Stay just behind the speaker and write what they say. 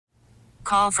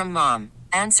Call from mom.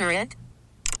 Answer it.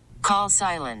 Call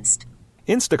silenced.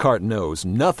 Instacart knows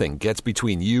nothing gets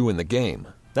between you and the game.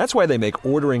 That's why they make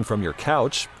ordering from your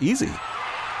couch easy.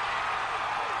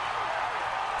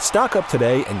 Stock up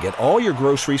today and get all your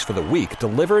groceries for the week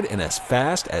delivered in as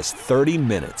fast as 30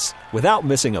 minutes without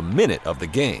missing a minute of the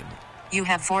game. You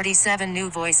have 47 new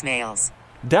voicemails.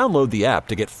 Download the app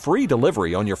to get free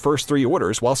delivery on your first 3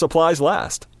 orders while supplies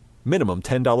last. Minimum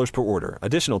 $10 per order.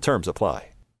 Additional terms apply.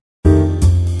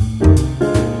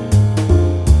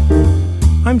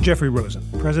 I'm Jeffrey Rosen,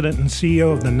 President and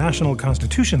CEO of the National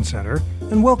Constitution Center,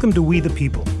 and welcome to We the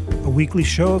People, a weekly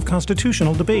show of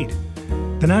constitutional debate.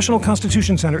 The National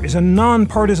Constitution Center is a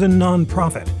nonpartisan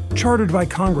nonprofit chartered by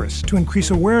Congress to increase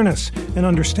awareness and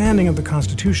understanding of the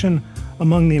Constitution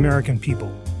among the American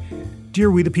people. Dear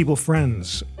We the People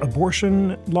friends,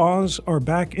 abortion laws are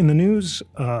back in the news.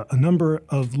 A number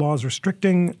of laws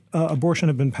restricting abortion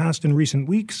have been passed in recent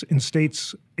weeks in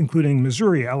states including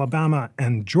Missouri, Alabama,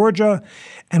 and Georgia.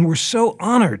 And we're so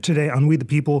honored today on We the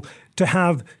People to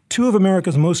have two of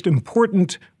America's most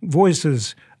important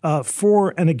voices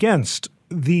for and against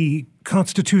the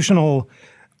constitutional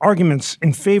arguments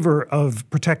in favor of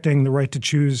protecting the right to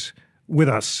choose with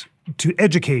us, to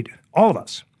educate all of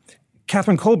us.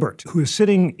 Catherine Colbert, who is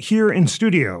sitting here in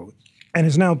studio and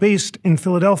is now based in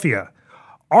Philadelphia,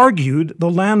 argued the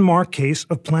landmark case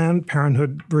of Planned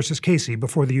Parenthood versus Casey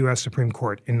before the U.S. Supreme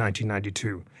Court in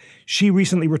 1992. She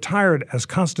recently retired as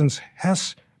Constance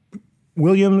Hess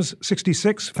Williams,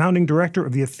 66, founding director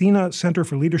of the Athena Center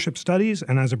for Leadership Studies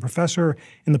and as a professor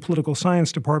in the political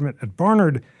science department at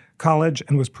Barnard College,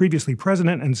 and was previously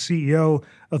president and CEO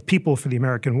of People for the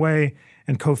American Way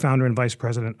and co-founder and vice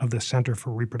president of the Center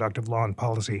for Reproductive Law and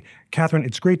Policy. Catherine,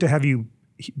 it's great to have you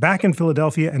back in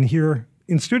Philadelphia and here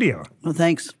in studio. Well,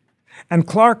 thanks. And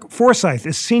Clark Forsythe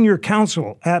is senior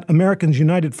counsel at Americans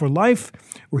United for Life,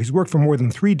 where he's worked for more than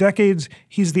 3 decades.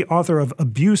 He's the author of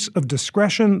Abuse of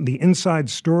Discretion, The Inside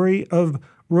Story of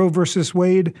Roe versus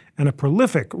Wade, and a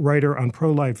prolific writer on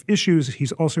pro-life issues.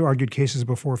 He's also argued cases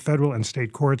before federal and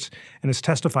state courts and has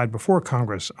testified before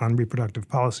Congress on reproductive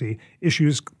policy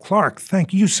issues. Clark,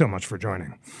 thank you so much for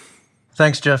joining.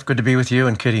 Thanks, Jeff. Good to be with you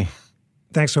and Kitty.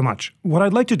 Thanks so much. What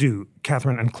I'd like to do,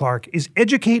 Catherine and Clark, is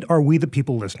educate our We the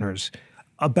People listeners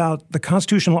about the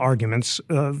constitutional arguments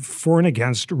for and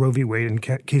against Roe v. Wade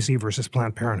and Casey versus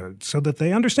Planned Parenthood so that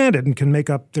they understand it and can make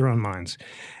up their own minds.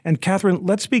 And Catherine,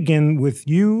 let's begin with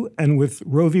you and with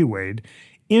Roe v. Wade.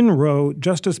 In Roe,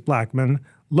 Justice Blackmun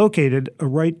located a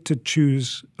right to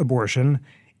choose abortion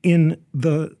in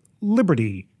the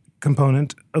liberty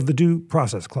component of the Due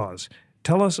Process Clause.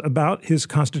 Tell us about his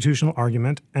constitutional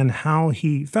argument and how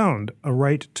he found a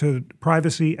right to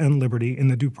privacy and liberty in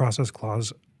the Due Process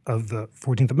Clause of the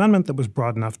 14th Amendment that was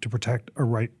broad enough to protect a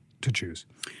right to choose.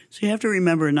 So you have to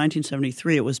remember in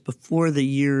 1973, it was before the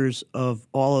years of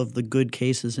all of the good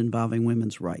cases involving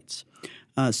women's rights.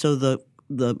 So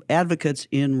the advocates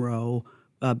in Roe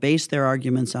based their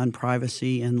arguments on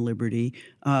privacy and liberty,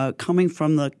 coming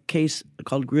from the case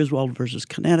called Griswold versus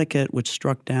Connecticut, which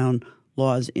struck down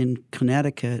laws in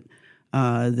Connecticut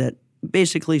that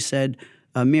basically said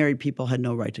married people had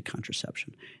no right to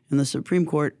contraception. And the Supreme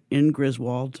Court in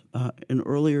Griswold in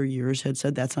earlier years had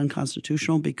said that's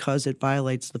unconstitutional because it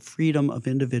violates the freedom of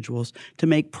individuals to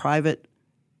make private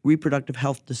reproductive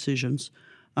health decisions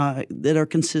that are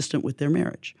consistent with their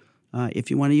marriage. If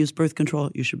you want to use birth control,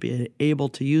 you should be able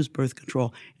to use birth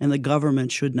control, and the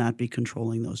government should not be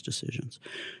controlling those decisions.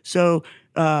 So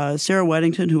Sarah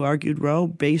Weddington, who argued Roe,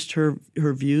 based her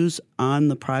views on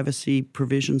the privacy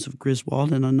provisions of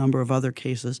Griswold and a number of other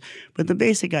cases. But the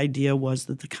basic idea was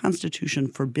that the Constitution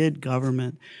forbid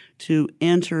government to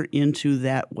enter into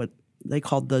that what they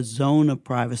called the zone of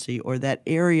privacy, or that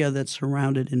area that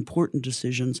surrounded important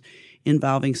decisions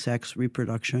involving sex,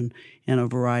 reproduction, and a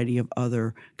variety of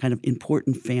other kind of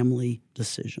important family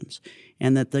decisions.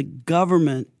 And that the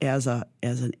government as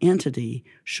an entity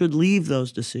should leave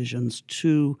those decisions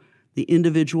to the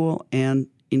individual and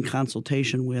in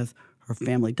consultation with her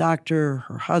family doctor,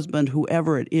 her husband,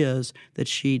 whoever it is that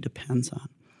she depends on.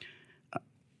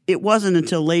 It wasn't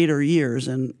until later years,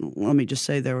 and let me just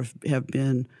say there have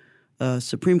been a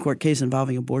Supreme Court case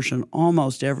involving abortion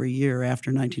almost every year after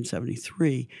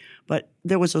 1973. But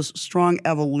there was a strong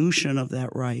evolution of that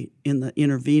right in the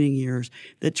intervening years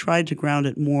that tried to ground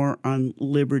it more on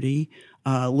liberty,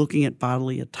 looking at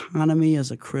bodily autonomy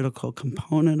as a critical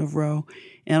component of Roe,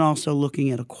 and also looking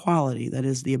at equality, that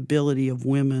is, the ability of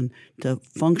women to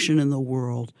function in the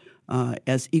world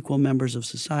as equal members of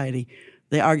society.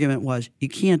 The argument was you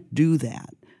can't do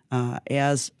that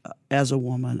as a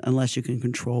woman unless you can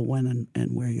control when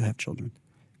and where you have children.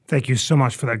 Thank you so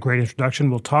much for that great introduction.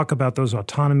 We'll talk about those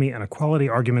autonomy and equality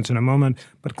arguments in a moment.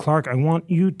 But Clark, I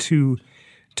want you to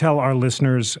tell our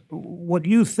listeners what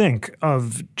you think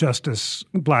of Justice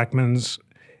Blackmun's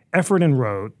effort in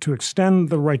Roe to extend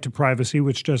the right to privacy,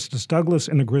 which Justice Douglas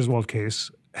in the Griswold case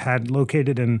had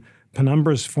located in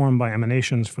penumbras formed by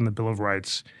emanations from the Bill of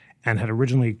Rights and had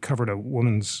originally covered a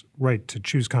woman's right to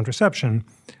choose contraception,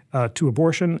 to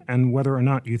abortion, and whether or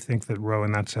not you think that Roe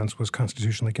in that sense was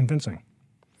constitutionally convincing.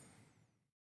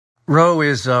 Roe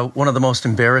is one of the most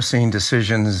embarrassing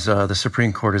decisions the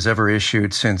Supreme Court has ever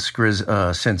issued since Dred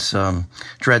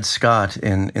Scott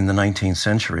in the 19th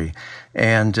century.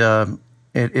 And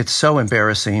it's so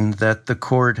embarrassing that the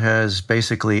court has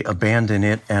basically abandoned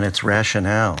it and its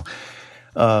rationale.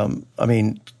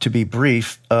 To be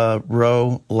brief,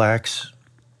 Roe lacks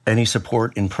any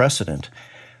support in precedent.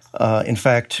 In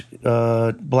fact,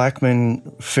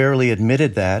 Blackmun fairly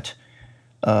admitted that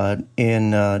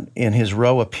in his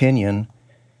Roe opinion.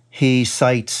 He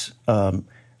cites a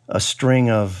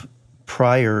string of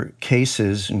prior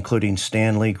cases, including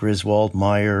Stanley, Griswold,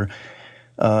 Meyer,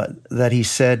 that he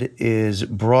said is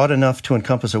broad enough to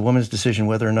encompass a woman's decision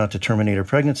whether or not to terminate her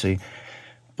pregnancy.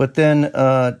 But then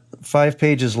 5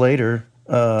 pages later,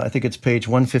 I think it's page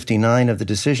 159 of the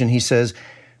decision, he says,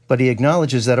 but he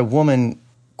acknowledges that a woman,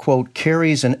 quote,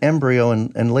 carries an embryo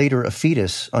and later a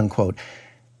fetus, unquote,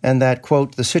 and that,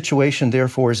 quote, the situation,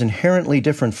 therefore, is inherently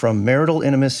different from marital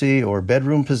intimacy or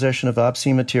bedroom possession of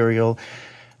obscene material,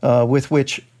 with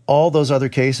which all those other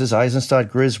cases, Eisenstadt,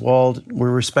 Griswold,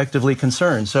 were respectively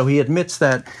concerned. So he admits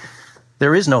that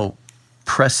there is no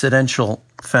precedential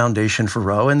foundation for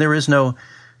Roe, and there is no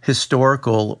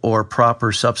historical or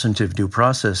proper substantive due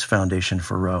process foundation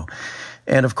for Roe.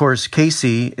 And of course,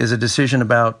 Casey is a decision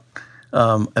about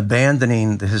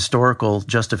abandoning the historical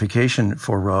justification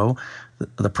for Roe,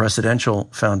 the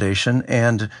precedential foundation,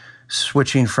 and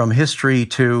switching from history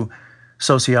to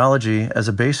sociology as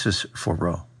a basis for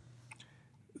Roe.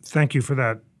 Thank you for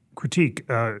that critique.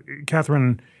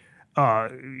 Catherine,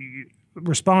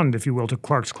 respond, if you will, to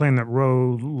Clark's claim that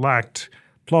Roe lacked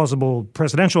plausible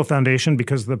precedential foundation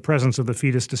because the presence of the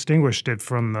fetus distinguished it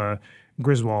from the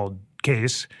Griswold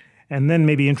case, and then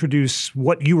maybe introduce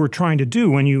what you were trying to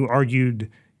do when you argued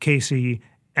Casey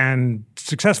and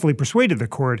successfully persuaded the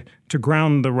court to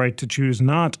ground the right to choose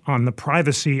not on the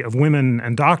privacy of women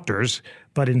and doctors,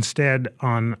 but instead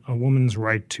on a woman's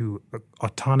right to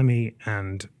autonomy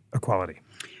and equality.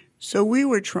 So we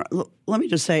were let me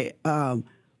just say, in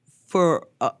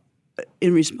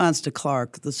response to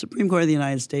Clark, the Supreme Court of the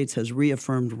United States has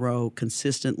reaffirmed Roe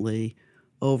consistently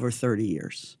over 30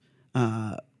 years,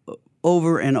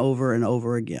 over and over and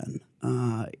over again.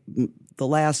 The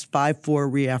last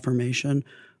 5-4 reaffirmation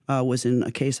was in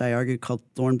a case I argued called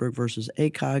Thornburg versus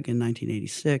ACOG in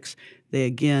 1986. They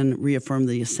again reaffirmed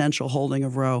the essential holding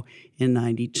of Roe in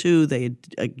 92. They had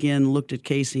again looked at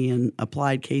Casey and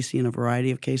applied Casey in a variety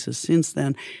of cases since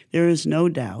then. There is no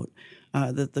doubt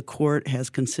that the court has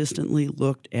consistently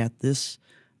looked at this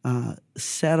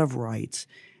set of rights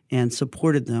and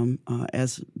supported them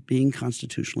as being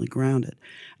constitutionally grounded.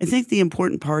 I think the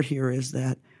important part here is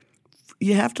that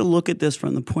you have to look at this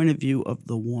from the point of view of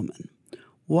the woman.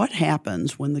 What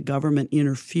happens when the government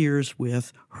interferes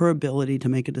with her ability to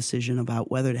make a decision about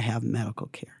whether to have medical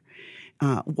care?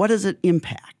 What does it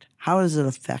impact? How does it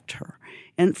affect her?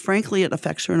 And frankly, it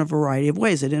affects her in a variety of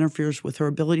ways. It interferes with her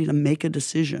ability to make a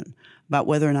decision about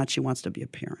whether or not she wants to be a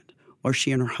parent or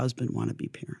she and her husband want to be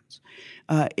parents.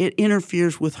 It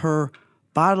interferes with her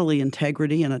bodily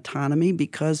integrity and autonomy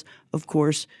because, of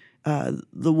course,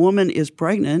 the woman is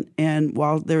pregnant, and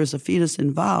while there is a fetus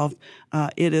involved,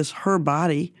 it is her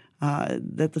body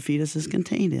that the fetus is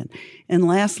contained in. And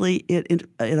lastly, it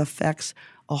affects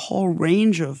a whole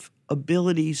range of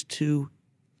abilities to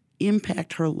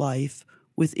impact her life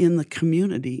within the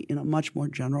community in a much more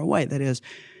general way. That is,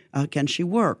 can she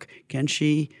work? Can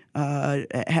she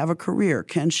have a career?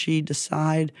 Can she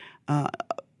decide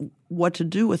what to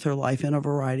do with her life in a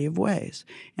variety of ways?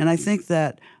 And I think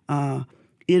that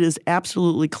it is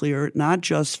absolutely clear, not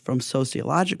just from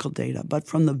sociological data, but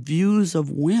from the views of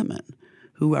women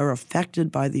who are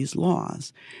affected by these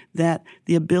laws, that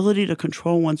the ability to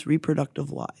control one's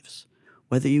reproductive lives,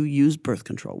 whether you use birth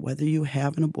control, whether you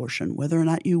have an abortion, whether or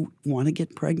not you want to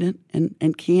get pregnant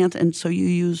and can't, and so you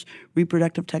use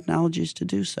reproductive technologies to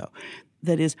do so.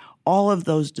 That is, all of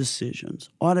those decisions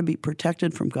ought to be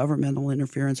protected from governmental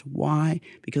interference. Why?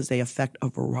 Because they affect a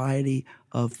variety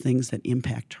of things that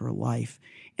impact her life.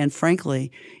 And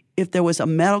frankly, if there was a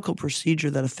medical procedure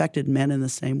that affected men in the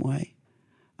same way,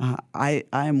 I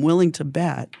am willing to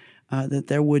bet that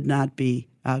there would not be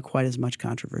quite as much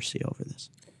controversy over this.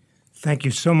 Thank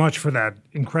you so much for that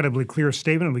incredibly clear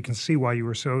statement. We can see why you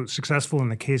were so successful in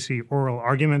the Casey oral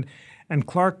argument. And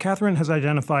Clark, Catherine has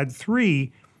identified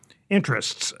three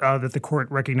interests that the court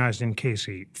recognized in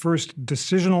Casey. First,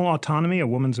 decisional autonomy, a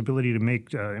woman's ability to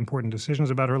make important decisions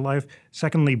about her life.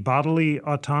 Secondly, bodily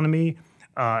autonomy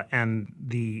and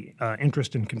the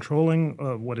interest in controlling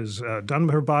what is done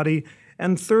with her body.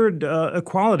 And third,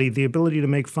 equality, the ability to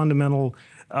make fundamental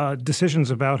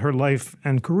decisions about her life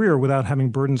and career without having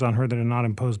burdens on her that are not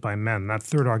imposed by men. That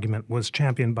third argument was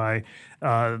championed by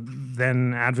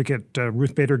then advocate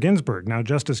Ruth Bader Ginsburg, now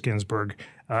Justice Ginsburg,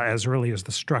 as early as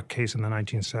the Struck case in the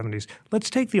 1970s. Let's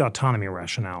take the autonomy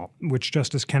rationale, which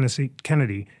Justice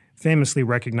Kennedy famously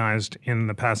recognized in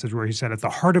the passage where he said, "At the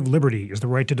heart of liberty is the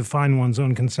right to define one's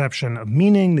own conception of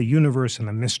meaning, the universe, and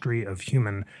the mystery of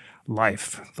human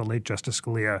life." The late Justice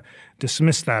Scalia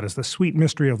dismissed that as the sweet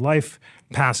mystery of life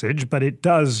passage, but it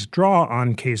does draw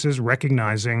on cases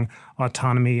recognizing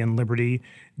autonomy and liberty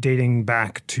dating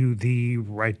back to the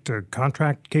right to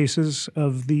contract cases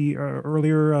of the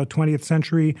earlier 20th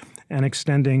century and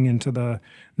extending into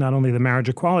not only the marriage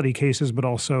equality cases, but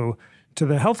also to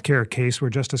the healthcare case where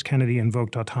Justice Kennedy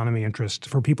invoked autonomy interest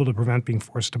for people to prevent being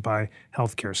forced to buy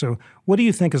healthcare. So what do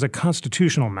you think is a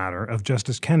constitutional matter of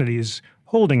Justice Kennedy's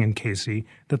holding in Casey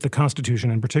that the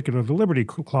Constitution, in particular the Liberty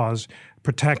Clause,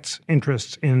 protects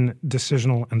interests in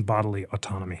decisional and bodily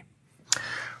autonomy?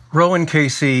 Roe and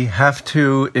Casey have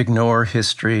to ignore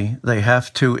history. They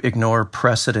have to ignore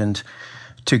precedent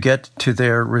to get to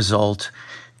their result.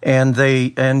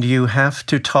 And you have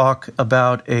to talk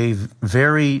about a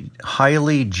very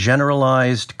highly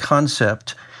generalized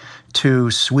concept to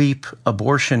sweep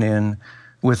abortion in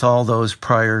with all those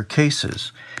prior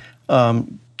cases.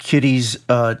 Kitty's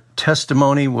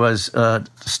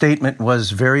statement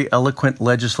was very eloquent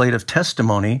legislative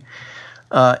testimony,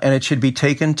 and it should be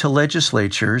taken to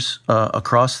legislatures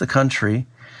across the country.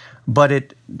 But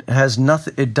it has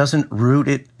nothing. It doesn't root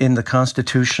it in the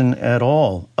Constitution at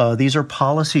all. These are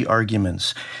policy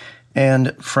arguments,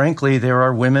 and frankly, there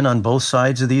are women on both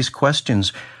sides of these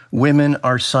questions. Women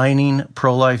are signing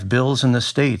pro-life bills in the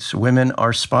states. Women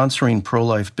are sponsoring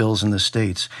pro-life bills in the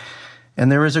states,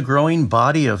 and there is a growing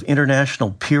body of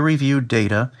international peer-reviewed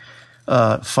data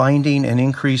finding an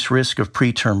increased risk of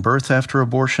preterm birth after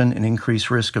abortion, an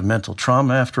increased risk of mental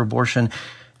trauma after abortion,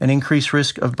 an increased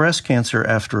risk of breast cancer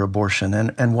after abortion.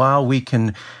 And while we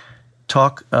can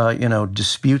talk,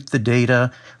 dispute the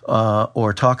data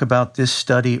or talk about this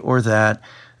study or that,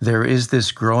 there is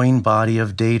this growing body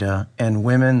of data, and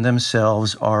women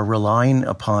themselves are relying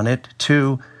upon it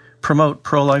to promote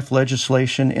pro-life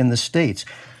legislation in the states.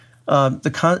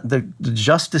 The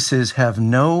justices have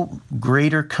no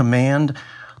greater command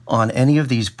on any of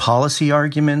these policy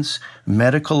arguments,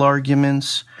 medical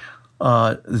arguments,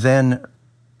 than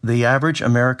the average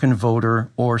American voter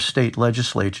or state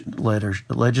legislators,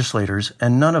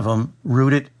 and none of them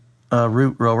root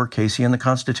Roe or Casey in the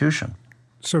Constitution.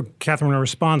 So, Catherine, a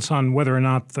response on whether or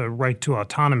not the right to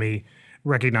autonomy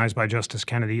recognized by Justice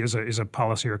Kennedy is a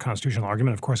policy or constitutional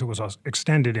argument. Of course, it was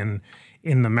extended in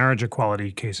the marriage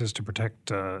equality cases to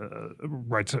protect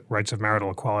rights of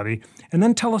marital equality. And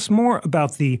then tell us more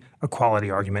about the equality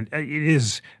argument. It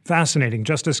is fascinating.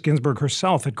 Justice Ginsburg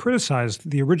herself had criticized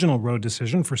the original Roe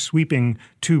decision for sweeping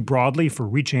too broadly, for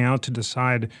reaching out to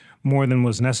decide more than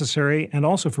was necessary, and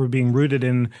also for being rooted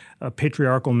in a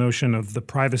patriarchal notion of the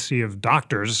privacy of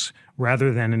doctors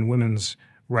rather than in women's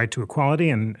right to equality.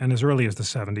 And as early as the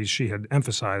 70s, she had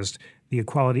emphasized the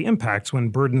equality impacts when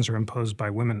burdens are imposed by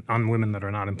women on women that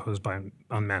are not imposed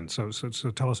on men. So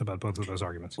tell us about both of those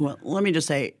arguments. Well, let me just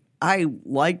say, I,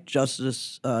 like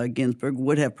Justice Ginsburg,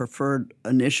 would have preferred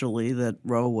initially that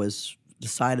Roe was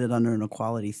decided under an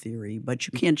equality theory, but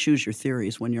you can't choose your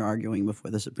theories when you're arguing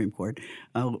before the Supreme Court.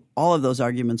 All of those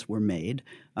arguments were made.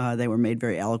 They were made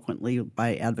very eloquently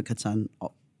by advocates on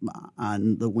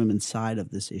the women's side of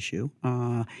this issue.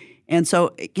 And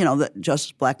so,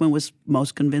 Justice Blackmun was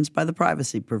most convinced by the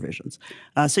privacy provisions.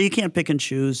 So you can't pick and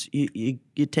choose.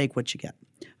 You take what you get.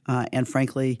 And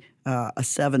frankly, a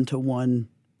 7-1,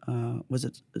 was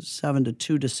it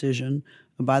 7-2 decision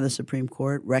by the Supreme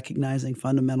Court recognizing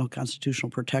fundamental constitutional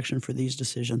protection for these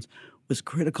decisions was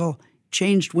critical,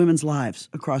 changed women's lives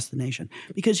across the nation.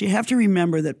 Because you have to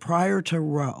remember that prior to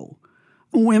Roe,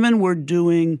 women were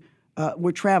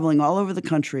we're traveling all over the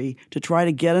country to try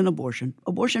to get an abortion.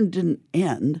 Abortion didn't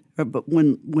end, but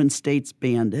when states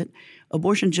banned it,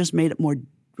 abortion just made it more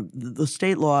 – the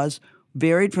state laws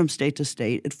varied from state to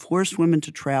state. It forced women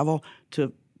to travel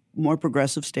to more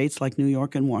progressive states like New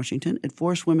York and Washington. It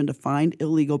forced women to find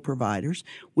illegal providers.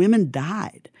 Women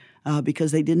died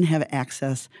because they didn't have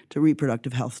access to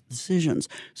reproductive health decisions.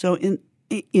 So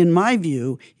in my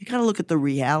view, you got to look at the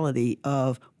reality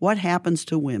of what happens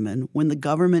to women when the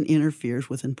government interferes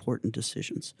with important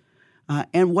decisions.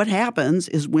 And what happens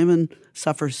is women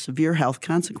suffer severe health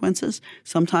consequences.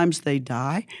 Sometimes they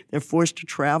die. They're forced to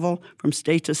travel from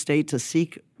state to state to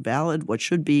seek valid, what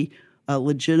should be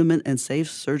legitimate and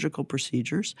safe surgical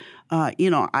procedures. I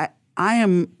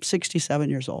am 67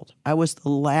 years old. I was the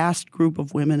last group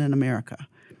of women in America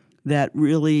that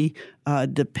really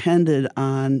depended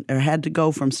on or had to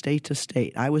go from state to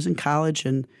state. I was in college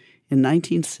in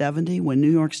 1970 when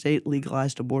New York State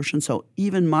legalized abortion, so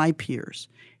even my peers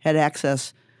had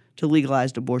access to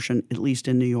legalized abortion, at least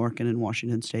in New York and in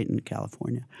Washington State and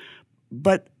California.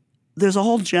 But there's a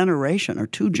whole generation or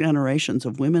two generations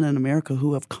of women in America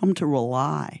who have come to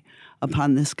rely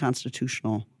upon this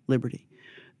constitutional liberty.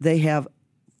 They have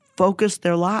focused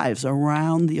their lives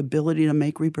around the ability to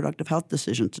make reproductive health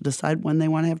decisions, to decide when they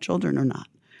want to have children or not.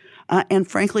 And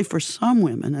frankly, for some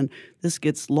women, and this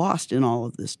gets lost in all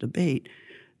of this debate,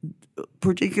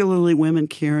 particularly women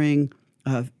carrying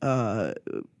fetuses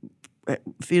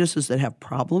that have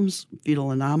problems,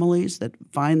 fetal anomalies, that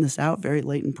find this out very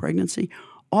late in pregnancy,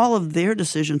 all of their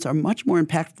decisions are much more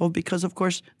impactful because, of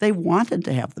course, they wanted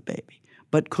to have the baby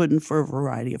but couldn't for a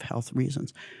variety of health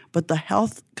reasons. But the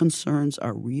health concerns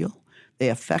are real. They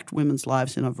affect women's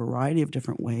lives in a variety of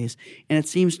different ways. And it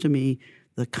seems to me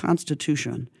the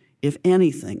Constitution, if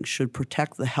anything, should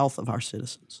protect the health of our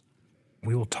citizens.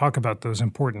 We will talk about those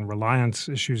important reliance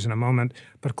issues in a moment.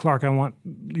 But Clark, I want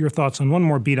your thoughts on one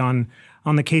more beat on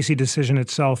the Casey decision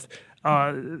itself.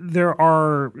 There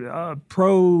are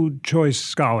pro-choice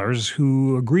scholars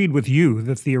who agreed with you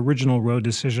that the original Roe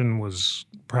decision was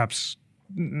perhaps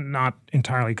not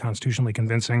entirely constitutionally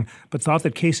convincing, but thought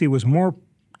that Casey was more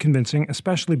convincing,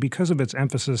 especially because of its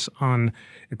emphasis on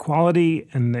equality,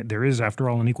 and that there is, after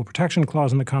all, an equal protection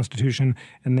clause in the Constitution,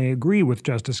 and they agree with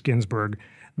Justice Ginsburg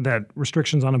that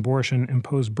restrictions on abortion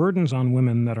impose burdens on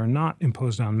women that are not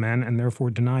imposed on men and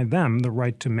therefore deny them the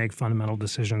right to make fundamental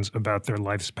decisions about their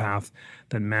life's path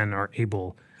that men are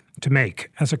able to make.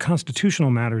 As a constitutional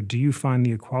matter, do you find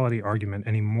the equality argument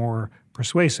any more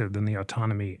persuasive than the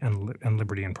autonomy and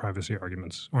liberty and privacy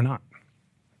arguments, or not?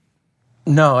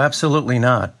 No, absolutely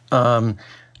not.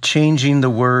 Changing the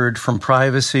word from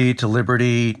privacy to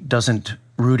liberty doesn't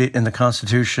root it in the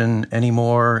Constitution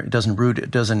anymore. It doesn't root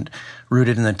it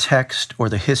in the text or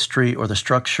the history or the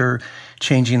structure.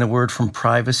 Changing the word from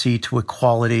privacy to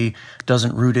equality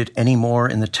doesn't root it anymore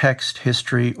in the text,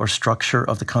 history, or structure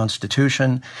of the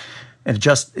Constitution. And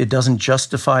it doesn't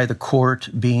justify the court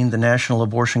being the National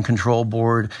Abortion Control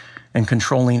Board and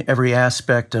controlling every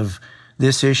aspect of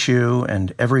this issue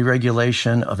and every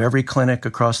regulation of every clinic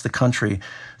across the country.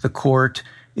 The court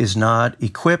is not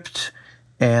equipped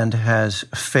and has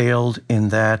failed in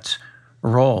that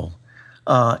role.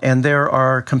 And there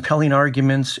are compelling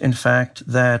arguments, in fact,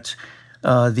 that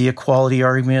the equality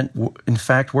argument, in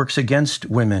fact, works against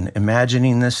women.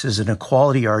 Imagining this as an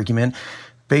equality argument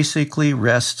basically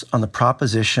rests on the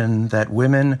proposition that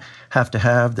women have to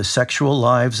have the sexual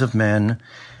lives of men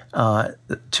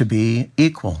to be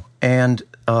equal. And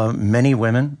many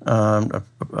women,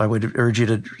 I would urge you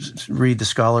to read the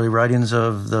scholarly writings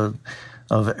of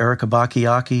Erika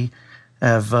Bachiochi,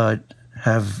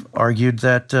 have argued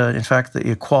that, in fact, the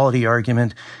equality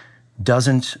argument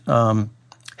doesn't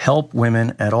help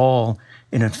women at all.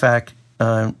 And in fact,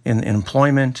 in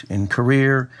employment, in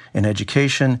career, in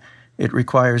education, it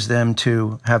requires them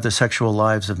to have the sexual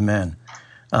lives of men.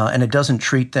 And it doesn't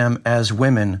treat them as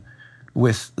women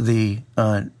with the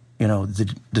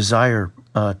desire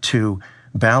to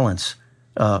balance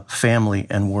family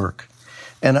and work.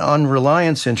 And on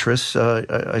reliance interests,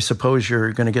 I suppose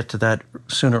you're going to get to that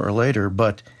sooner or later,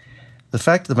 but the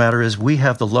fact of the matter is we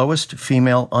have the lowest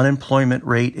female unemployment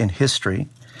rate in history,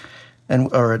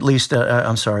 or at least, in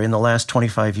the last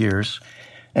 25 years,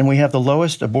 and we have the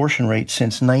lowest abortion rate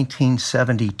since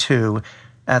 1972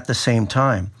 at the same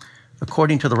time.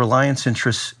 According to the reliance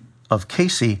interests of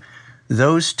Casey,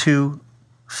 those two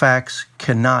facts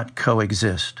cannot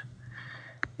coexist.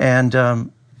 And,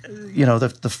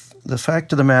 the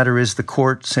fact of the matter is the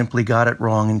court simply got it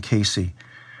wrong in Casey.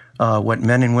 What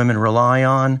men and women rely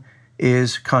on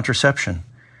is contraception.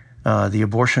 The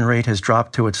abortion rate has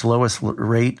dropped to its lowest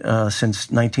rate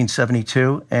since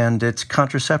 1972, and it's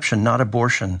contraception, not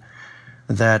abortion,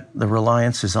 that the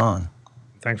reliance is on.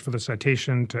 Thanks for the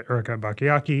citation to Erika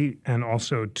Bakayaki and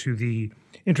also to the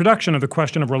introduction of the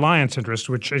question of reliance interest,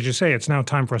 which, as you say, it's now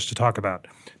time for us to talk about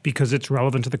because it's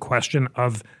relevant to the question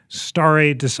of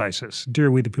stare decisis.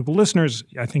 Dear We the People listeners,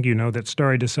 I think you know that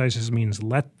stare decisis means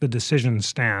let the decision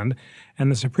stand,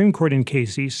 and the Supreme Court in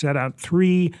Casey set out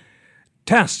 3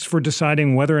 tests for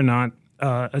deciding whether or not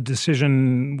a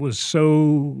decision was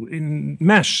so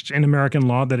enmeshed in American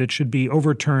law that it should be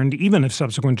overturned, even if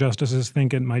subsequent justices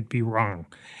think it might be wrong.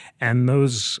 And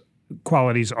those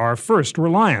qualities are, first,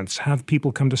 reliance. Have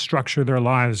people come to structure their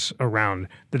lives around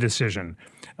the decision.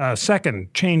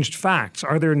 Second, changed facts.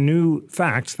 Are there new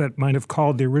facts that might have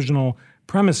called the original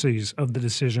premises of the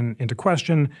decision into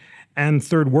question? And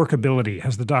third, workability.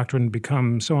 Has the doctrine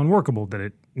become so unworkable that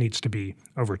it needs to be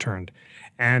overturned?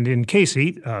 And in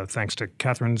Casey, thanks to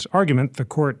Catherine's argument, the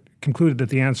court concluded that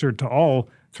the answer to all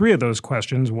 3 of those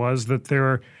questions was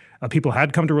that people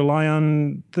had come to rely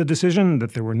on the decision,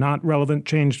 that there were not relevant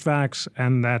changed facts,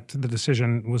 and that the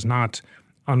decision was not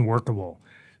unworkable.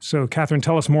 So, Catherine,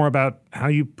 tell us more about how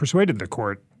you persuaded the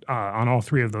court on all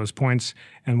 3 of those points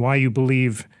and why you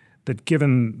believe that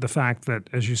given the fact that,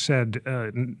 as you said,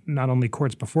 not only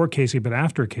courts before Casey but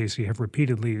after Casey have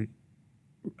repeatedly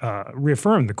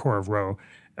reaffirmed the core of Roe,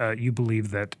 you believe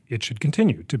that it should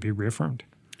continue to be reaffirmed.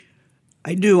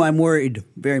 I do. I'm worried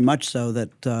very much so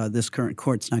that this current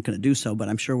court's not going to do so, but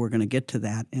I'm sure we're going to get to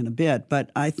that in a bit.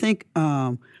 But I think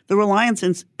the reliance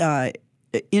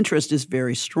interest is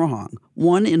very strong.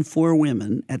 1 in 4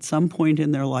 women at some point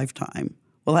in their lifetime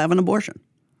will have an abortion.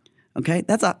 Okay?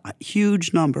 That's a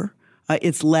huge number.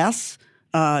 It's less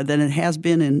than it has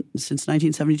been since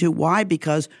 1972. Why?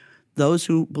 Because those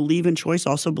who believe in choice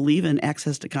also believe in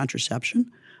access to contraception.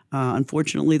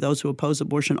 Unfortunately, those who oppose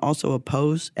abortion also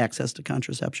oppose access to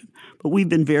contraception. But we've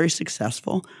been very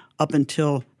successful up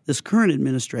until this current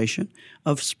administration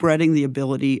of spreading the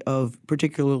ability of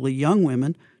particularly young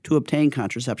women to obtain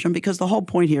contraception, because the whole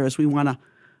point here is we want to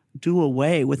do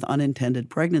away with unintended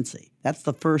pregnancy. That's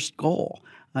the first goal.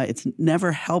 It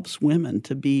never helps women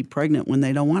to be pregnant when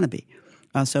they don't want to be.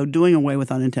 So doing away with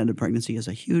unintended pregnancy is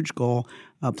a huge goal.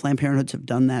 Planned Parenthoods have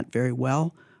done that very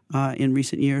well in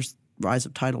recent years. Rise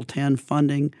of Title X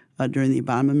funding during the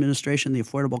Obama administration, the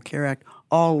Affordable Care Act,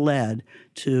 all led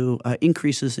to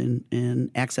increases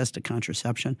in access to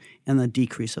contraception and the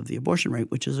decrease of the abortion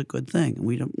rate, which is a good thing. And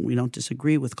we don't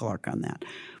disagree with Clark on that.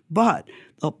 But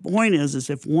the point is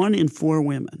if 1 in 4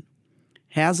 women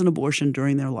has an abortion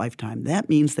during their lifetime, that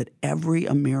means that every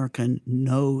American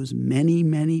knows many,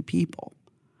 many people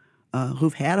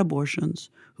who've had abortions,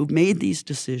 who've made these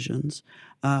decisions,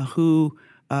 who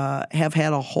have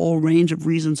had a whole range of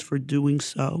reasons for doing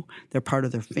so. They're part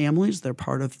of their families. They're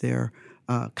part of their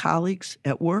colleagues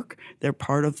at work. They're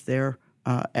part of their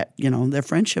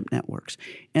friendship networks.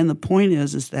 And the point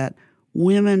is that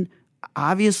women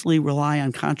obviously rely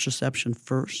on contraception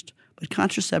first, but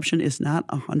contraception is not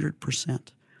 100%.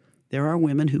 There are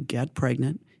women who get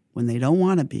pregnant when they don't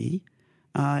want to be,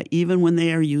 even when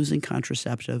they are using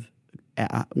contraceptions,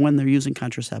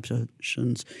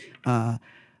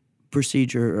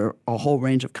 procedure or a whole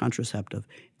range of contraceptive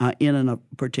in a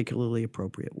particularly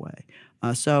appropriate way.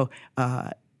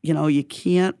 You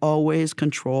can't always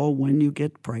control when you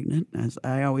get pregnant. As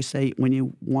I always say, when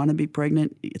you want to be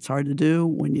pregnant, it's hard to do.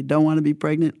 When you don't want to be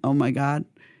pregnant, oh my God,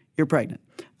 you're pregnant.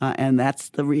 And that's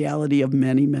the reality of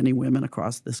many, many women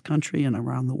across this country and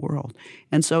around the world.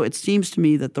 And so it seems to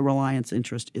me that the reliance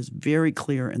interest is very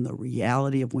clear in the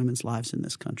reality of women's lives in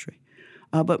this country.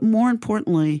 But more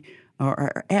importantly,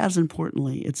 or as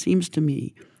importantly, it seems to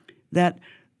me that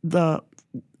the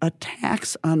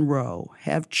attacks on Roe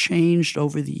have changed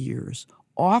over the years,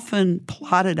 often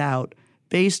plotted out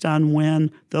based on when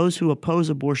those who oppose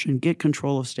abortion get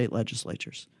control of state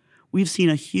legislatures. We've seen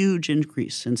a huge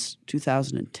increase since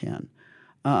 2010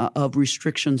 of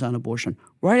restrictions on abortion.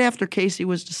 Right after Casey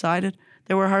was decided,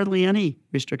 there were hardly any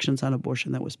restrictions on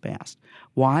abortion that was passed.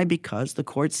 Why? Because the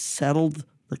courts settled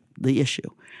the issue.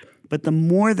 But the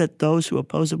more that those who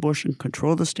oppose abortion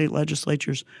control the state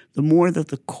legislatures, the more that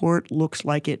the court looks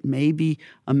like it may be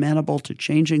amenable to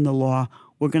changing the law,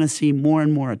 we're going to see more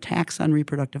and more attacks on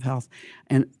reproductive health.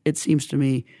 And it seems to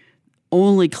me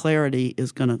only clarity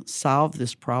is going to solve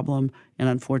this problem, and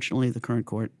unfortunately the current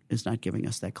court is not giving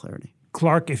us that clarity.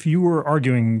 Clark, if you were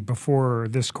arguing before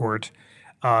this court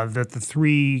that the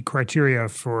 3 criteria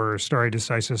for stare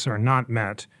decisis are not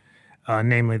met,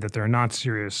 namely that there are not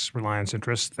serious reliance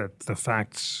interests, that the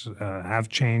facts have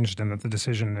changed, and that the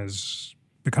decision has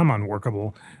become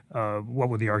unworkable, what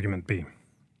would the argument be?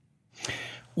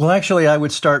 Well, actually, I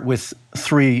would start with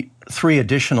three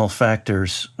additional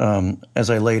factors, as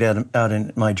I laid out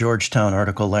in my Georgetown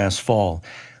article last fall.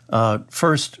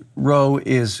 First, Roe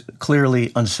is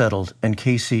clearly unsettled, and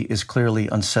Casey is clearly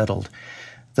unsettled.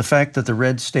 The fact that the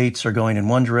red states are going in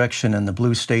one direction and the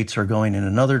blue states are going in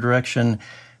another direction,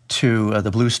 to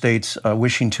the blue states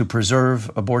wishing to preserve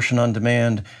abortion on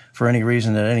demand for any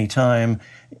reason at any time,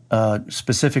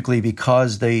 specifically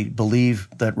because they believe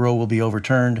that Roe will be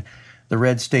overturned. The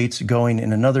red states going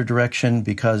in another direction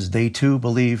because they too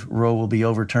believe Roe will be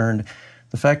overturned.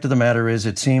 The fact of the matter is,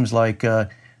 it seems like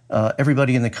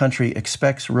everybody in the country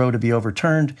expects Roe to be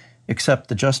overturned except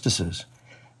the justices.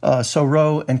 So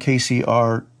Roe and Casey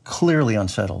are clearly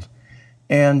unsettled.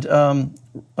 And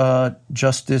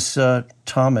Justice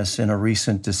Thomas, in a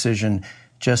recent decision,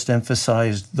 just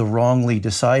emphasized the wrongly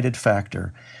decided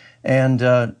factor.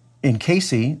 And in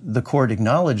Casey, the court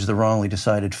acknowledged the wrongly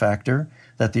decided factor,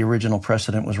 that the original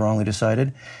precedent was wrongly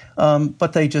decided,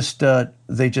 but they just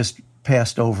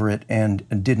passed over it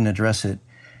and didn't address it.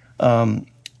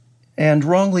 And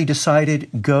wrongly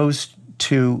decided goes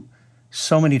to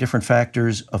so many different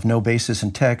factors of no basis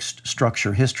in text,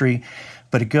 structure, history,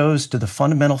 but it goes to the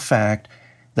fundamental fact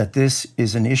that this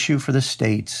is an issue for the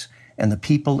states and the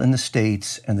people in the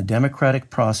states and the democratic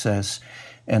process,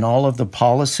 and all of the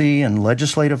policy and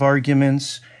legislative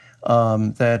arguments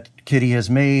that Kitty has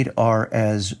made are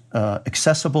as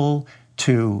accessible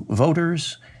to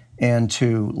voters and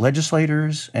to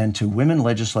legislators and to women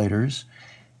legislators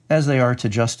as they are to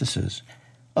justices.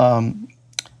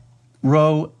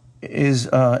 Roe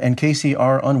and Casey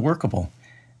are unworkable.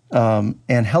 And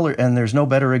there's no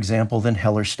better example than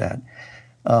Hellerstedt.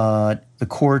 The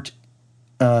court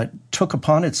took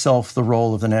upon itself the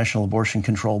role of the National Abortion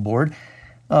Control Board.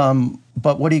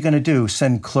 But what are you going to do?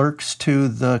 Send clerks to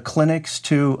the clinics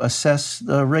to assess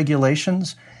the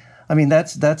regulations? I mean,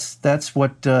 that's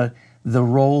what the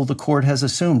role the court has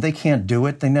assumed. They can't do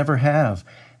it. They never have.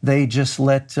 They just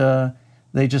let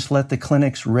the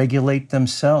clinics regulate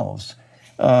themselves.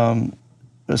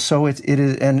 So it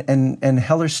is, and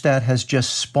Hellerstedt has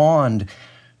just spawned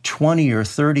 20 or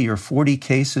 30 or 40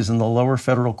 cases in the lower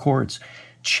federal courts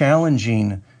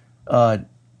challenging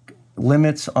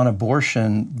limits on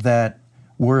abortion that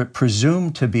were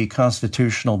presumed to be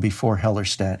constitutional before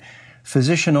Hellerstedt.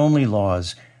 Physician-only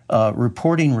laws,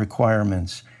 reporting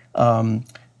requirements,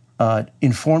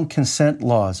 informed consent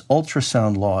laws,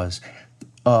 ultrasound laws,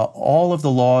 all of the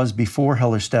laws before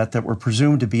Hellerstedt that were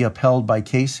presumed to be upheld by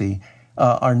Casey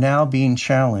are now being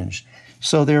challenged.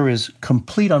 So there is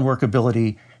complete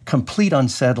unworkability, complete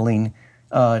unsettling.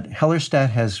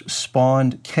 Hellerstedt has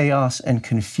spawned chaos and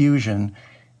confusion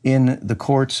in the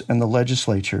courts and the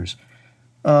legislatures.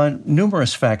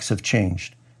 Numerous facts have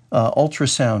changed.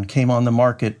 Ultrasound came on the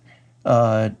market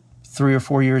 3 or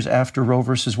 4 years after Roe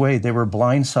versus Wade. They were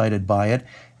blindsided by it,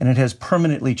 and it has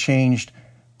permanently changed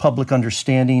public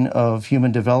understanding of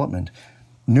human development.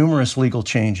 Numerous legal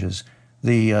changes.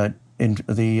 The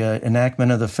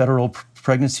enactment of the Federal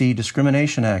Pregnancy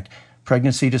Discrimination Act,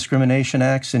 pregnancy discrimination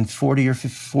acts in 40 or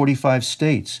 45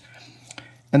 states.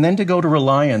 And then to go to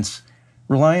Reliance.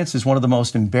 Reliance is one of the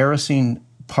most embarrassing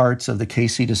parts of the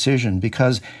Casey decision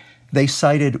because they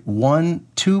cited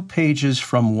 2 pages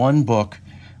from one book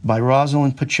by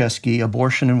Rosalind Paczewski,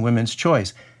 Abortion and Women's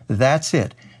Choice. That's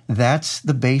it. That's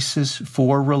the basis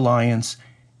for reliance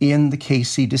in the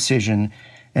Casey decision.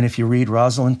 And if you read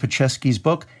Rosalind Paczewski's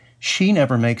book, she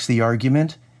never makes the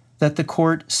argument that the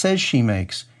court says she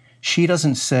makes. She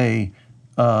doesn't say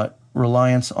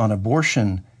reliance on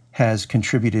abortion has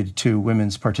contributed to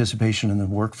women's participation in the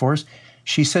workforce.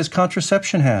 She says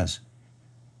contraception has.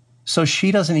 So she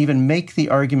doesn't even make the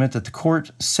argument that the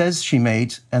court says she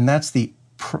made, and that's the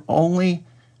only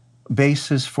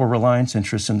basis for reliance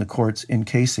interest in the courts in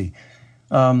Casey.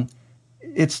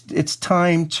 It's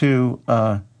time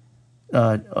to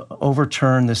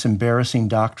overturn this embarrassing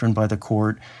doctrine by the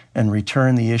court and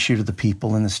return the issue to the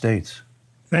people in the states.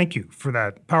 Thank you for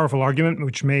that powerful argument,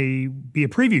 which may be a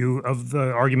preview of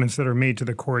the arguments that are made to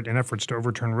the court in efforts to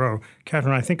overturn Roe.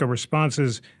 Catherine, I think a response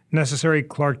is necessary.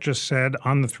 Clark just said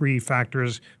on the 3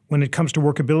 factors. When it comes to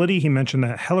workability, he mentioned the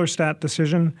Hellerstedt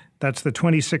decision. That's the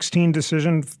 2016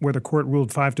 decision where the court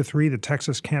ruled 5-3 that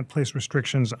Texas can't place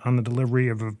restrictions on the delivery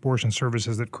of abortion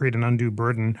services that create an undue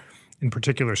burden, in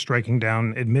particular striking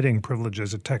down admitting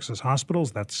privileges at Texas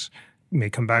hospitals. That's may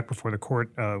come back before the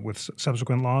court with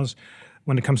subsequent laws.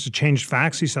 When it comes to changed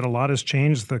facts, he said a lot has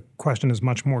changed. The question is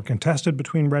much more contested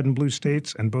between red and blue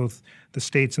states, and both the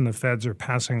states and the feds are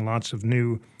passing lots of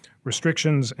new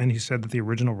restrictions. And he said that the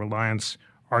original reliance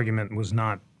argument was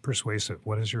not persuasive.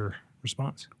 What is your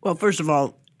response? Well, first of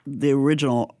all, the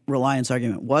original reliance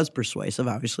argument was persuasive.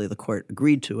 Obviously, the court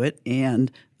agreed to it,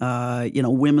 and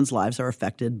women's lives are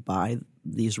affected by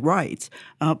these rights.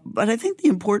 But I think the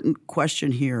important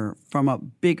question here, from a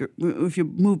bigger, if you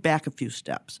move back a few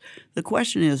steps, the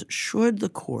question is: should the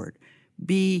court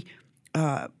be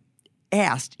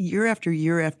asked year after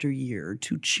year after year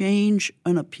to change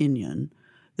an opinion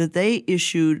that they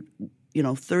issued,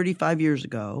 35 years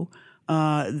ago,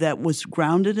 that was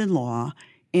grounded in law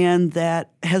and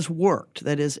that has worked?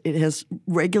 That is, it has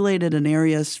regulated in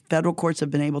areas federal courts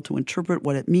have been able to interpret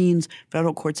what it means.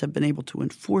 Federal courts have been able to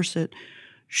enforce it.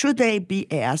 Should they be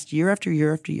asked year after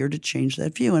year after year to change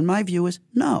that view? And my view is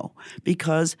no,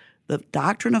 because the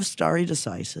doctrine of stare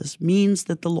decisis means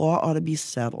that the law ought to be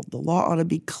settled. The law ought to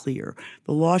be clear.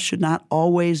 The law should not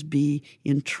always be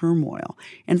in turmoil.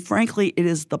 And frankly, it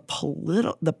is the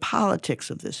politics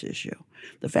of this issue.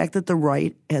 The fact that the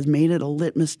right has made it a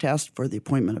litmus test for the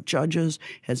appointment of judges,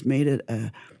 has made it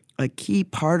a key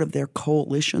part of their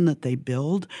coalition that they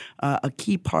build, a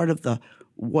key part of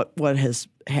what has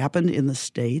happened in the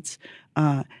states.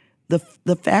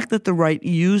 The fact that the right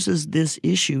uses this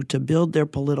issue to build their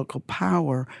political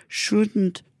power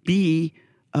shouldn't be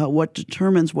what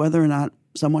determines whether or not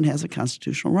someone has a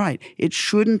constitutional right. It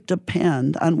shouldn't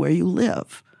depend on where you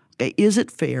live. Okay? Is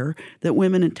it fair that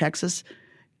women in Texas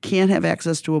can't have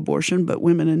access to abortion, but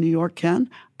women in New York can?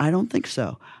 I don't think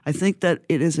so. I think that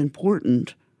it is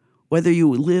important, whether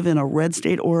you live in a red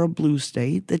state or a blue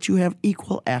state, that you have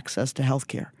equal access to health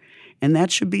care. And that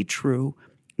should be true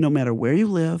no matter where you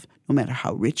live, no matter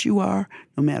how rich you are,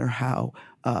 no matter how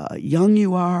young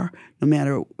you are, no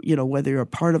matter whether you're a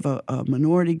part of a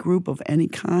minority group of any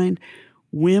kind.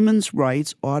 Women's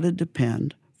rights ought to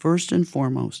depend, first and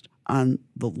foremost, on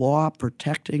the law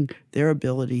protecting their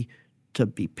ability to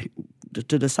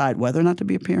decide whether or not to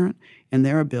be a parent, and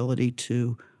their ability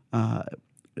to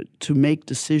make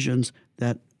decisions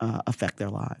that affect their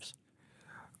lives.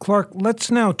 Clark,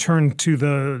 let's now turn to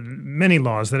the many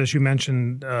laws that, as you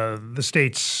mentioned, the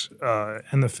states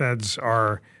and the feds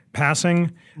are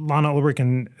passing. Lana Ulrich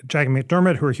and Jackie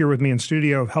McDermott, who are here with me in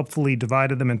studio, have helpfully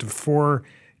divided them into 4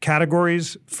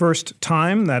 categories. First,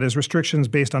 time, that is restrictions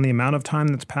based on the amount of time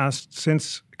that's passed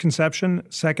since conception.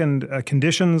 Second,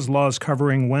 conditions, laws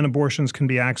covering when abortions can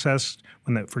be accessed,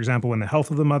 for example, when the health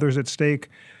of the mother is at stake.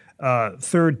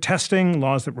 Third, testing,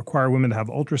 laws that require women to have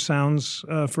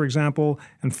ultrasounds, for example.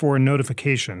 And 4,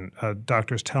 notification,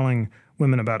 doctors telling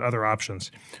women about other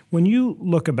options. When you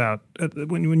look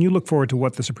when you look forward to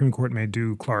what the Supreme Court may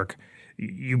do, Clark,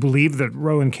 you believe that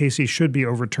Roe and Casey should be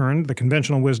overturned. The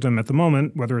conventional wisdom at the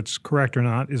moment, whether it's correct or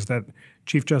not, is that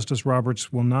Chief Justice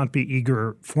Roberts will not be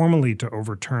eager formally to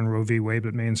overturn Roe v. Wade,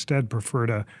 but may instead prefer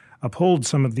to uphold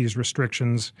some of these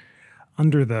restrictions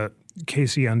under the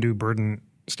Casey undue burden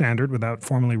standard without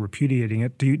formally repudiating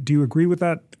it. Do you agree with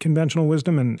that conventional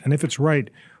wisdom? And if it's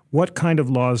right, what kind of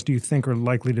laws do you think are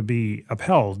likely to be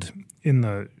upheld in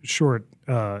the short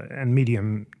and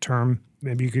medium term?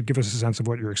 Maybe you could give us a sense of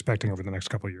what you're expecting over the next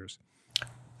couple of years.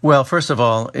 Well, first of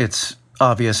all, it's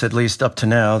obvious, at least up to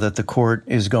now, that the court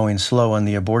is going slow on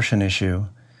the abortion issue.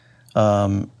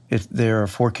 There are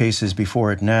 4 cases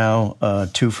before it now,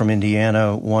 2 from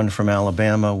Indiana, 1 from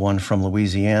Alabama, 1 from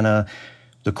Louisiana.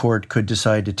 The court could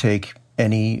decide to take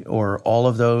any or all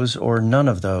of those or none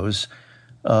of those,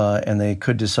 and they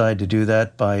could decide to do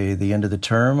that by the end of the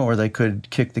term, or they could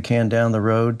kick the can down the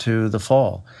road to the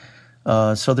fall.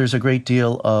 So there's a great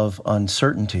deal of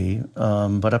uncertainty,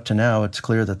 but up to now it's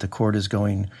clear that the court is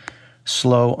going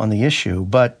slow on the issue.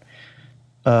 But,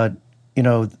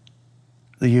 you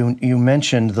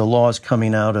mentioned the laws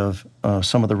coming out of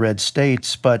some of the red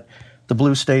states, but the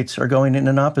blue states are going in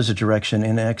an opposite direction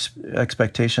in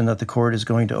expectation that the court is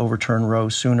going to overturn Roe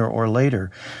sooner or later.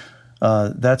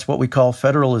 That's what we call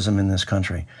federalism in this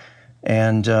country.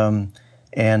 And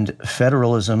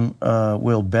federalism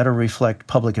will better reflect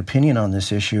public opinion on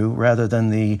this issue rather than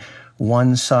the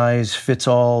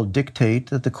one-size-fits-all dictate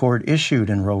that the court issued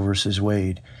in Roe versus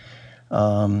Wade.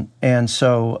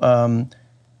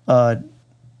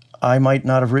 I might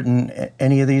not have written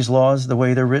any of these laws the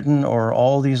way they're written or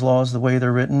all these laws the way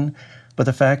they're written, but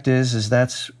the fact is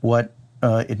that's what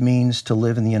it means to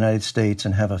live in the United States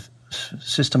and have a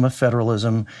system of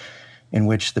federalism in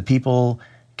which the people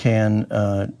can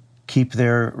keep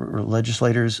their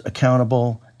legislators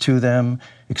accountable to them,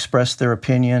 express their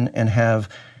opinion, and have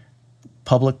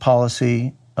public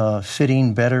policy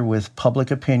fitting better with public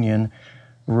opinion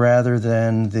rather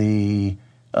than the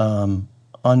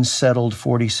unsettled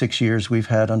 46 years we've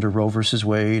had under Roe versus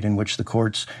Wade, in which the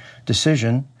court's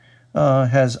decision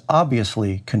has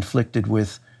obviously conflicted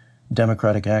with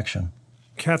democratic action.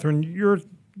 Catherine, you're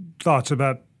thoughts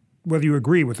about whether you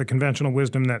agree with the conventional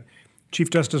wisdom that Chief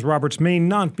Justice Roberts may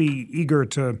not be eager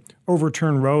to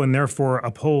overturn Roe and therefore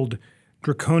uphold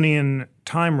draconian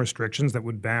time restrictions that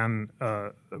would ban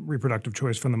reproductive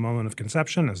choice from the moment of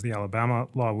conception, as the Alabama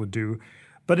law would do,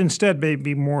 but instead may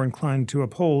be more inclined to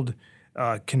uphold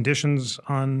conditions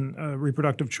on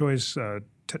reproductive choice,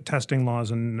 testing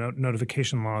laws and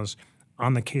notification laws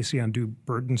on the Casey undue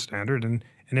burden standard. And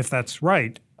if that's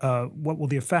right, what will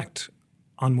the effect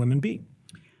on women be?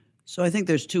 So I think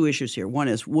there's two issues here. One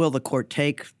is, will the court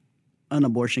take an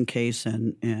abortion case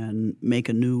and make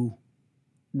a new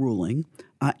ruling,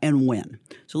 and when?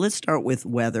 So let's start with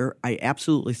whether. I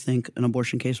absolutely think an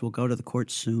abortion case will go to the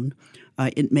court soon.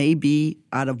 It may be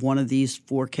out of one of these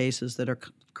 4 cases that are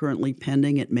currently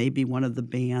pending. It may be one of the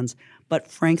bans. But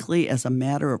frankly, as a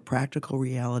matter of practical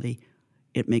reality,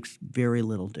 it makes very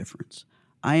little difference.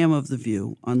 I am of the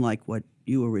view, unlike what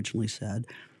you originally said,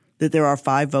 that there are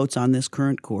 5 votes on this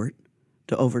current court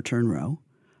to overturn Roe.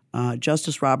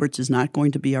 Justice Roberts is not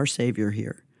going to be our savior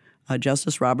here.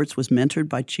 Justice Roberts was mentored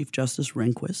by Chief Justice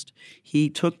Rehnquist. He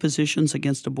took positions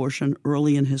against abortion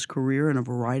early in his career in a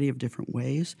variety of different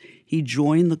ways. He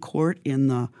joined the court in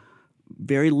the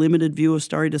very limited view of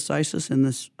stare decisis in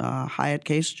this Hyatt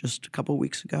case just a couple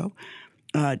weeks ago.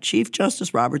 Chief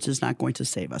Justice Roberts is not going to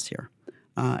save us here.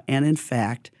 And in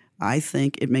fact, I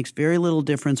think it makes very little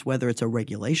difference whether it's a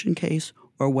regulation case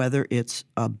or whether it's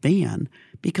a ban,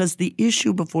 because the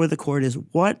issue before the court is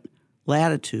what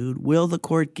latitude will the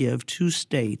court give to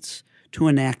states to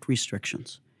enact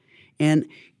restrictions. And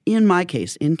in my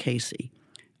case, in Casey,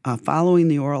 following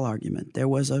the oral argument, there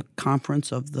was a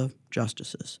conference of the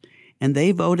justices, and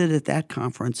they voted at that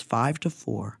conference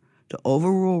 5-4 to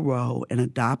overrule Roe and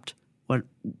adopt what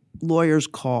lawyers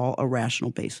call a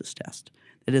rational basis test,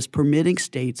 that is permitting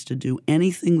states to do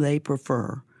anything they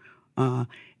prefer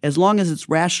as long as it's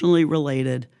rationally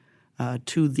related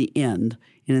to the end,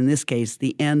 and in this case,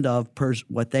 the end of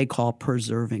what they call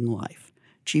preserving life.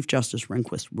 Chief Justice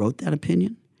Rehnquist wrote that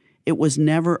opinion. It was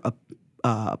never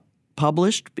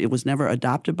published. It was never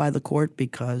adopted by the court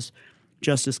because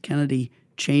Justice Kennedy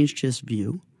changed his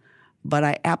view. But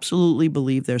I absolutely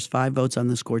believe there's 5 votes on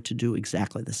this court to do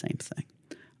exactly the same thing.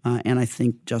 And I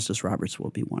think Justice Roberts will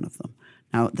be one of them.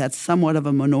 Now, that's somewhat of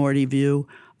a minority view,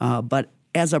 but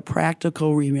as a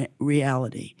practical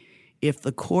reality, if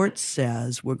the court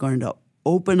says we're going to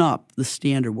open up the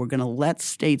standard, we're going to let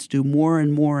states do more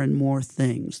and more and more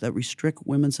things that restrict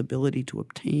women's ability to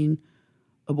obtain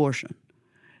abortion,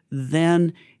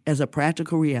 then as a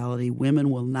practical reality, women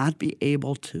will not be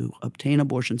able to obtain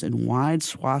abortions in wide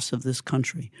swaths of this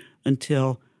country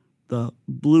until the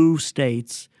blue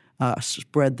states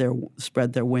spread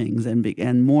their wings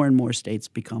and more states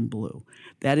become blue.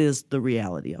 That is the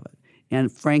reality of it.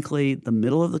 And frankly, the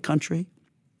middle of the country,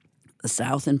 the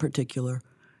South in particular,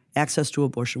 access to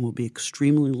abortion will be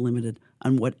extremely limited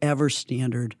on whatever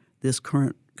standard this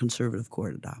current conservative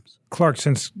court adopts. Clark,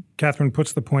 since Catherine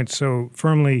puts the point so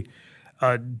firmly,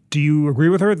 do you agree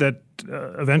with her that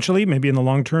eventually, maybe in the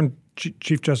long term,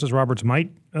 Chief Justice Roberts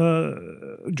might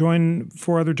join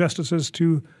 4 other justices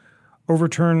to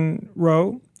overturn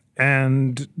Roe?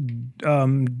 And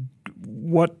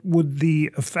what would the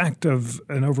effect of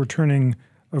an overturning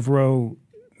of Roe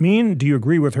mean? Do you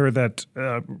agree with her that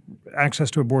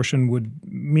access to abortion would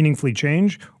meaningfully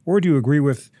change? Or do you agree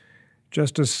with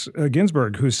Justice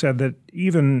Ginsburg, who said that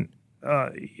even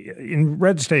in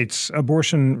red states,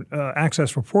 abortion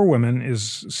access for poor women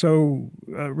is so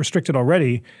restricted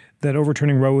already that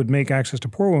overturning Roe would make access to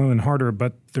poor women harder,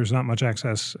 but there's not much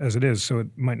access as it is, so it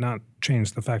might not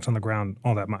change the facts on the ground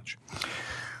all that much.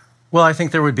 Well, I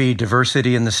think there would be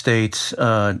diversity in the states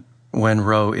when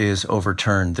Roe is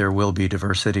overturned. There will be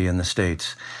diversity in the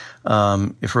states.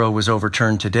 If Roe was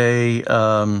overturned today,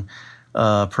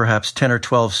 perhaps 10 or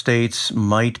 12 states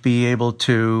might be able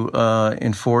to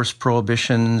enforce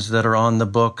prohibitions that are on the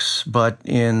books, but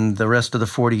in the rest of the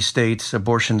 40 states,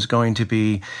 abortion's going to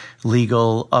be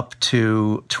legal up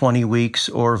to 20 weeks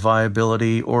or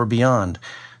viability or beyond.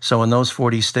 So in those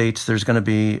 40 states, there's going to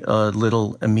be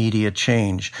little immediate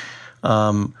change.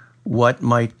 What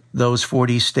might those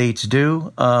 40 states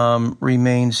do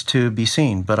remains to be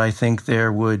seen, but I think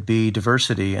there would be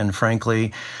diversity. And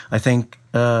frankly, I think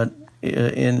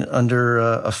under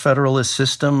a federalist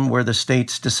system where the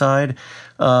states decide,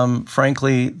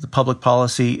 frankly, the public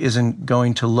policy isn't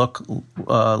going to look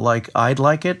like I'd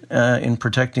like it in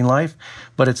protecting life,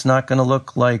 but it's not going to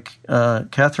look like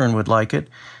Catherine would like it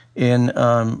in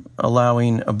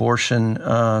allowing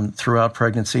abortion throughout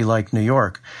pregnancy like New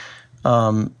York.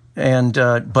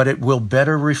 But it will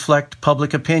better reflect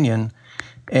public opinion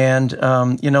And,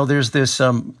 there's this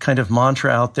kind of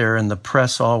mantra out there in the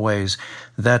press always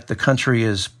that the country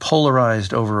is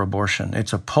polarized over abortion.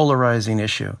 It's a polarizing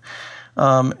issue.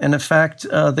 And in fact,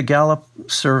 the Gallup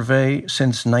survey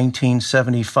since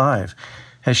 1975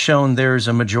 has shown there's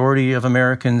a majority of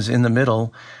Americans in the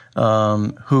middle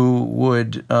who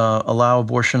would allow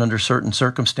abortion under certain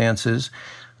circumstances.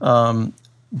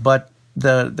 But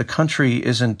the country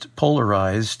isn't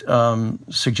polarized,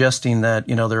 suggesting that,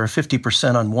 there are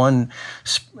 50% on one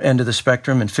end of the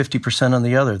spectrum and 50% on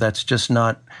the other. That's just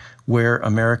not where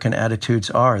American attitudes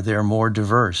are. They're more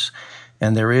diverse.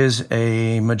 And there is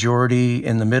a majority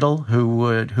in the middle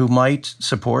who might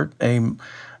support a,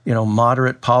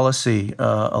 moderate policy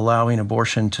allowing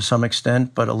abortion to some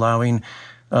extent, but allowing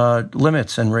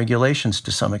limits and regulations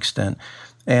to some extent.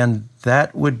 And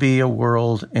that would be a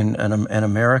world in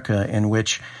America in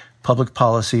which public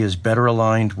policy is better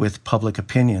aligned with public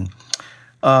opinion.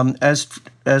 As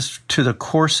to the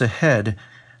course ahead,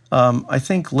 I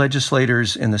think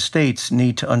legislators in the states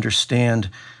need to understand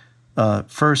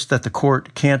first that the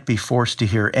court can't be forced to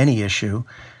hear any issue.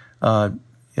 The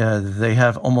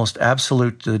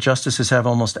justices have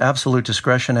almost absolute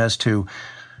discretion as to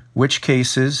which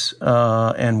cases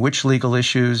and which legal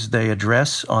issues they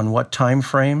address on what time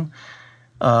frame,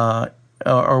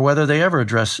 or whether they ever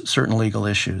address certain legal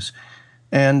issues.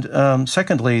 And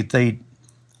secondly, they,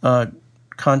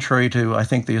 contrary to, I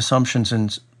think, the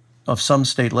assumptions of some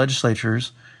state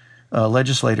legislators,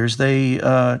 they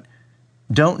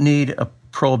don't need a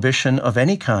prohibition of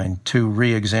any kind to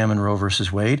re-examine Roe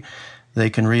versus Wade. They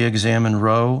can re-examine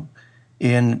Roe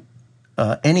in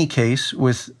any case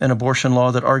with an abortion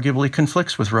law that arguably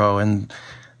conflicts with Roe. And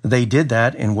they did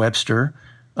that in Webster,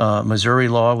 Missouri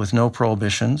law with no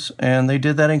prohibitions, and they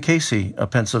did that in Casey, a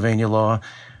Pennsylvania law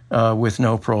with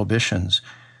no prohibitions.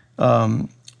 And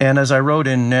as I wrote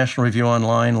in National Review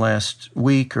Online last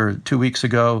week or 2 weeks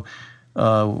ago,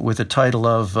 with the title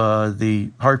of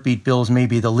The Heartbeat Bills May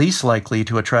Be the Least Likely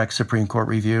to Attract Supreme Court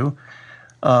Review,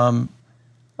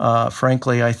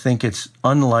 frankly, I think it's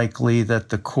unlikely that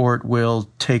the court will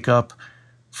take up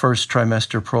first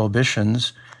trimester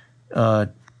prohibitions.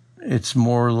 It's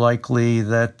more likely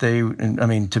that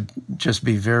to just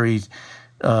be very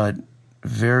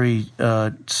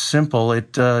simple,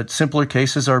 simpler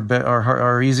cases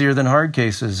are easier than hard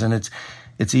cases, and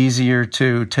it's easier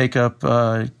to take up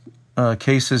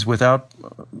cases without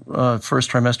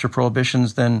first trimester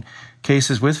prohibitions than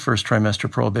cases with first trimester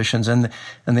prohibitions. And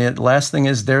the last thing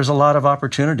is there's a lot of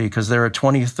opportunity because there are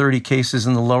 20, 30 cases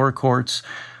in the lower courts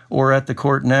or at the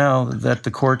court now that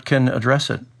the court can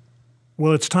address it.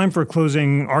 Well, it's time for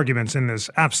closing arguments in this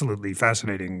absolutely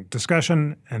fascinating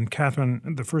discussion. And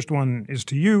Catherine, the first one is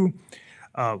to you.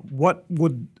 What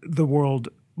would the world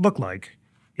look like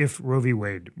if Roe v.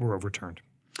 Wade were overturned?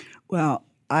 Well,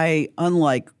 I,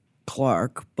 unlike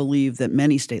Clark, believe that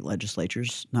many state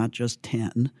legislatures, not just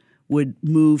 10, would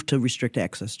move to restrict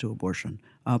access to abortion,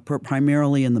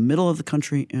 primarily in the middle of the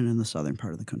country and in the southern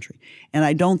part of the country. And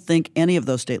I don't think any of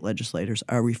those state legislators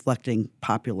are reflecting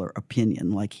popular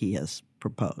opinion like he has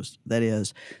proposed. That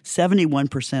is,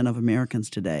 71% of Americans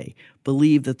today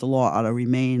believe that the law ought to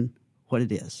remain what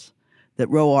it is, that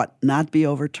Roe ought not be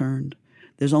overturned.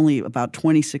 There's only about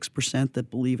 26%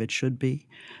 that believe it should be.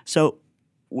 So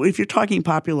if you're talking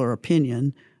popular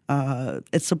opinion,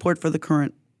 it's support for the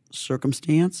current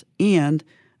circumstance, and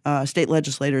state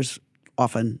legislators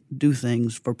often do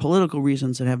things for political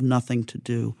reasons that have nothing to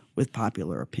do with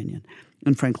popular opinion.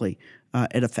 And frankly,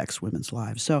 it affects women's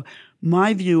lives. So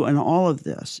my view on all of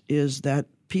this is that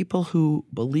people who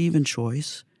believe in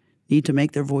choice need to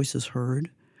make their voices heard,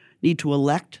 need to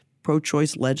elect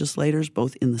pro-choice legislators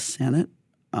both in the Senate,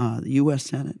 the U.S.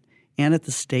 Senate, and at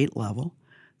the state level,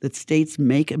 that states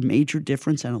make a major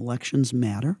difference and elections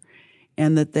matter,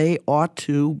 and that they ought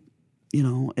to,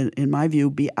 in my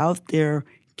view, be out there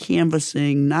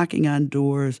canvassing, knocking on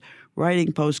doors,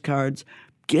 writing postcards,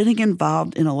 getting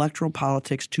involved in electoral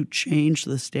politics to change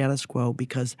the status quo,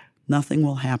 because nothing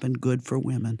will happen good for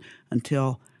women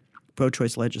until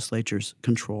pro-choice legislatures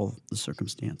control the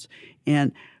circumstance.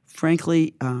 And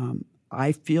frankly,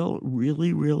 I feel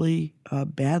really, really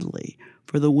badly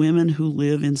for the women who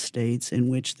live in states in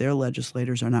which their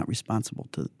legislators are not responsible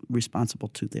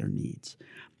to their needs.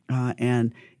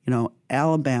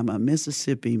 Alabama,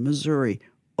 Mississippi, Missouri,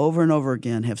 over and over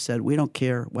again have said, we don't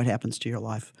care what happens to your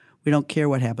life. We don't care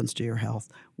what happens to your health.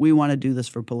 We want to do this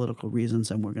for political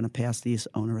reasons, and we're going to pass these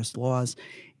onerous laws.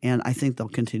 And I think they'll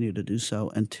continue to do so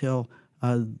until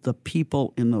the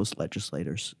people in those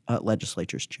legislatures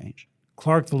change.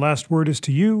 Clark, the last word is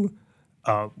to you.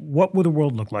 What would the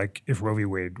world look like if Roe v.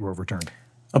 Wade were overturned?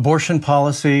 Abortion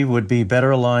policy would be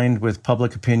better aligned with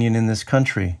public opinion in this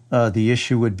country. The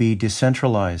issue would be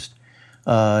decentralized.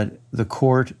 The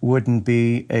court wouldn't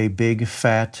be a big,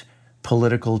 fat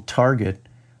political target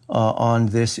on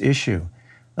this issue.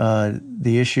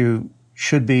 The issue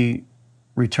should be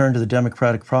returned to the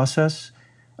democratic process.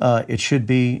 It should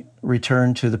be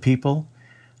returned to the people.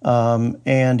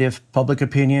 And if public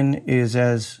opinion is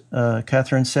as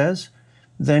Catherine says,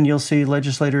 then you'll see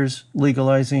legislators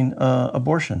legalizing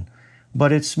abortion.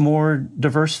 But it's more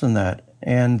diverse than that.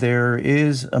 And there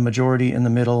is a majority in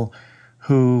the middle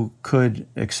who could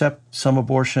accept some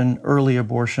abortion, early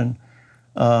abortion,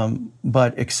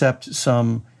 but accept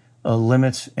some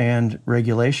limits and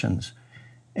regulations.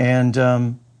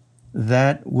 And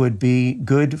that would be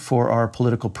good for our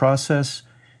political process.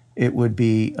 It would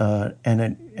be,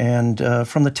 and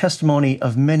from the testimony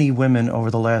of many women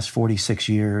over the last 46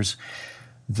 years,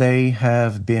 they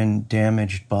have been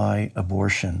damaged by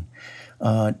abortion.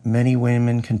 Many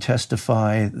women can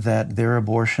testify that their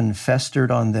abortion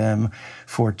festered on them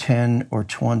for 10 or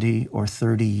 20 or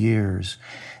 30 years,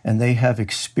 and they have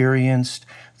experienced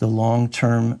the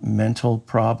long-term mental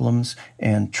problems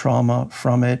and trauma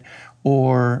from it,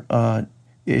 or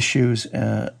issues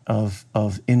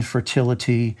of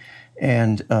infertility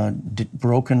and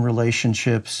broken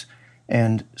relationships,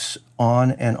 and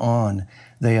on and on.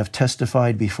 They have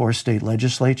testified before state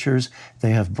legislatures. They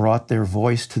have brought their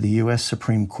voice to the U.S.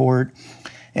 Supreme Court.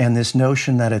 And this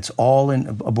notion that it's all in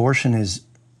abortion is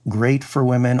great for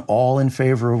women, all in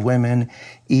favor of women,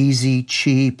 easy,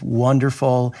 cheap,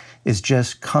 wonderful, is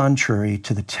just contrary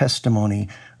to the testimony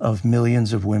of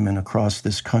millions of women across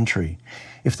this country.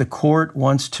 If the court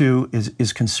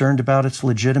is concerned about its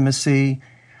legitimacy,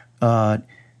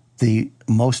 the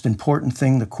most important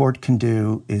thing the court can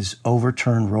do is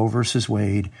overturn Roe versus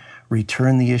Wade,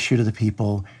 return the issue to the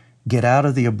people, get out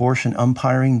of the abortion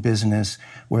umpiring business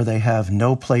where they have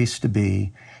no place to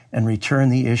be, and return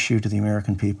the issue to the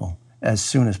American people as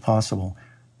soon as possible,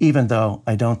 even though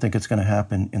I don't think it's going to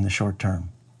happen in the short term.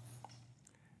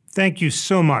 Thank you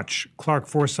so much, Clark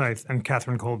Forsyth and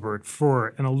Catherine Colbert,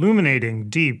 for an illuminating,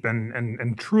 deep,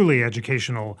 and truly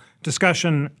educational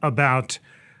discussion about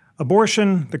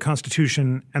abortion, the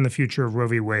Constitution, and the future of Roe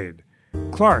v. Wade.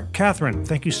 Clark, Catherine,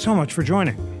 thank you so much for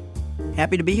joining.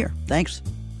 Happy to be here. Thanks.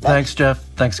 Thanks, Jeff.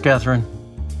 Thanks, Catherine.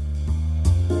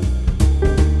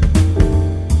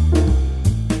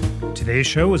 Today's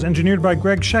show was engineered by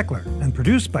Greg Scheckler and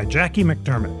produced by Jackie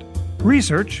McDermott.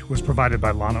 Research was provided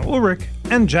by Lana Ulrich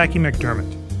and Jackie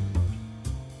McDermott.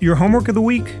 Your homework of the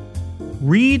week?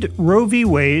 Read Roe v.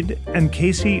 Wade and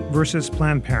Casey versus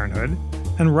Planned Parenthood,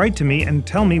 and write to me and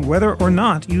tell me whether or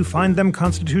not you find them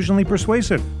constitutionally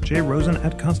persuasive.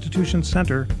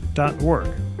 jrosen@constitutioncenter.org.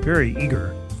 Very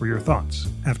eager for your thoughts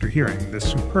after hearing this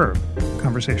superb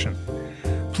conversation.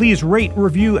 Please rate,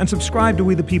 review, and subscribe to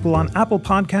We the People on Apple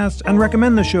Podcasts, and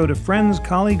recommend the show to friends,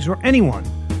 colleagues, or anyone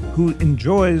who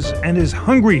enjoys and is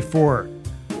hungry for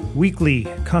weekly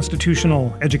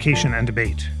constitutional education and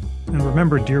debate. And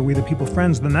remember, dear We the People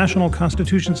friends, the National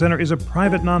Constitution Center is a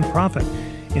private nonprofit.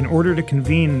 In order to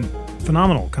convene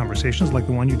phenomenal conversations like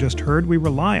the one you just heard, we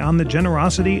rely on the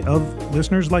generosity of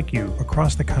listeners like you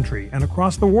across the country and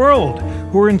across the world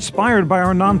who are inspired by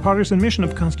our nonpartisan mission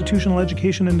of constitutional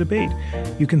education and debate.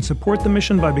 You can support the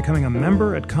mission by becoming a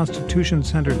member at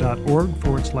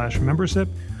constitutioncenter.org/membership,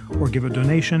 or give a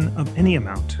donation of any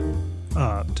amount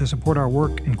to support our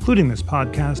work, including this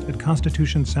podcast, at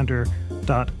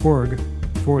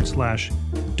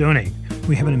constitutioncenter.org/donate.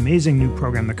 We have an amazing new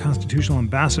program, the Constitutional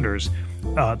Ambassadors,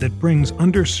 that brings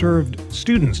underserved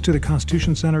students to the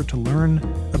Constitution Center to learn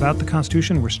about the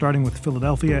Constitution. We're starting with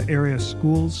Philadelphia area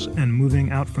schools and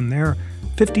moving out from there.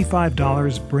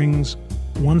 $55 brings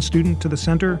one student to the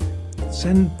center.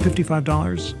 Send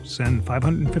 $55, send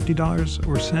 $550,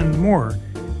 or send more,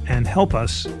 and help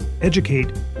us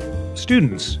educate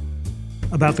students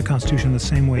about the Constitution the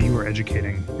same way you are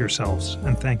educating yourselves.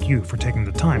 And thank you for taking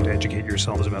the time to educate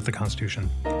yourselves about the Constitution.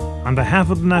 On behalf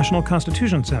of the National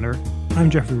Constitution Center, I'm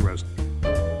Jeffrey Rosen.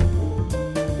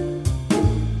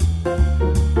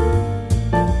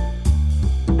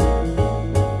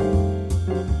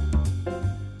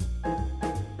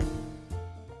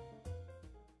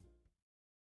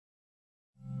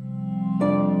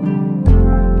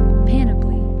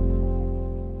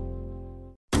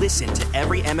 Listen to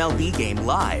every MLB game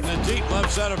live. In the deep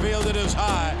left center field, it is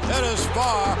high, it is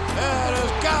far, it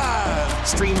is God.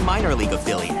 Stream minor league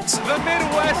affiliates. The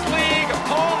Midwest League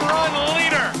home run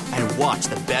leader. And Watch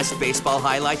the best baseball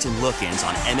highlights and look-ins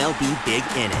on MLB Big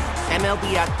Inning.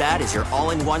 MLB At Bat is your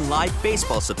all-in-one live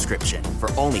baseball subscription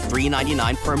for only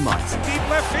 $3.99 per month. Deep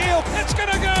left field. It's going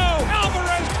to go.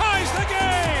 Alvarez ties the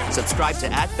game. Subscribe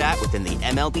to At Bat within the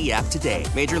MLB app today.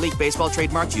 Major League Baseball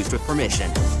trademarks used with permission.